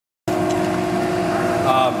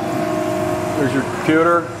There's your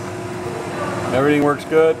computer. Everything works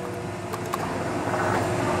good.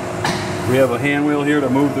 We have a hand wheel here to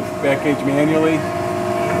move the back gauge manually.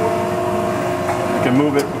 You can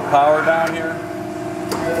move it with power down here.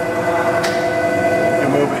 You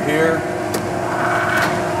can move it here.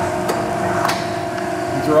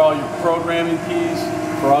 These are all your programming keys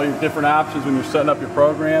for all your different options when you're setting up your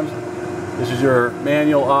programs. This is your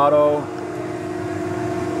manual auto.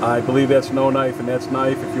 I believe that's no knife and that's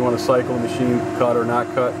knife if you want to cycle the machine, cut or not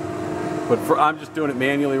cut. But I'm just doing it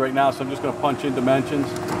manually right now, so I'm just going to punch in dimensions.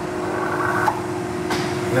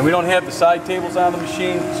 And then we don't have the side tables on the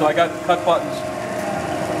machine, so I got the cut buttons.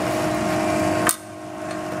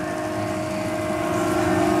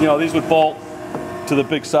 You know, these would bolt to the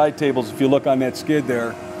big side tables if you look on that skid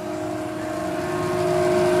there.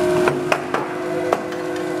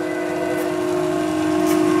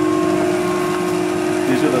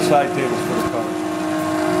 These are the side tables for the car.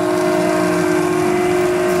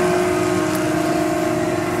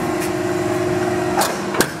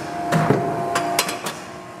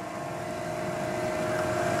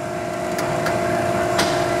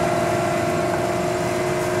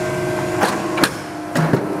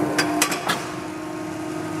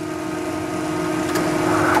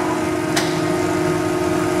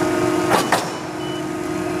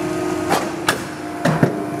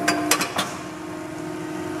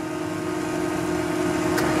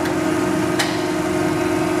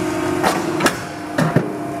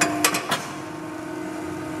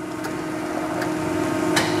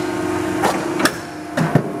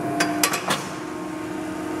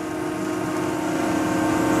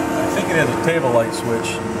 It has a table light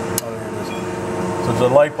switch. Oh, here it is. So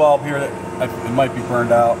there's a light bulb here that it might be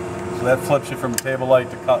burned out. So that flips you from table light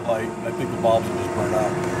to cut light. And I think the bulbs are just burned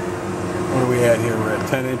out. What are we at here? We're at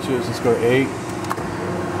 10 inches. Let's go to 8.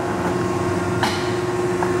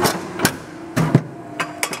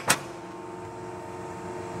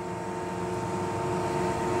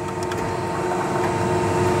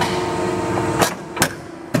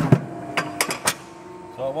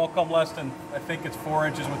 So it won't come less than, I think it's 4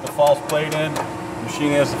 inches with the false plate in. The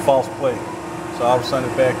machine has the false plate. So I'll send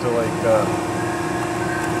it back to like,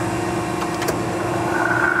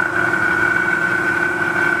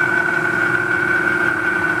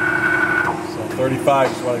 so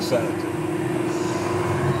 35 is what I sent it to.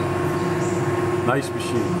 Nice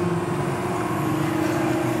machine.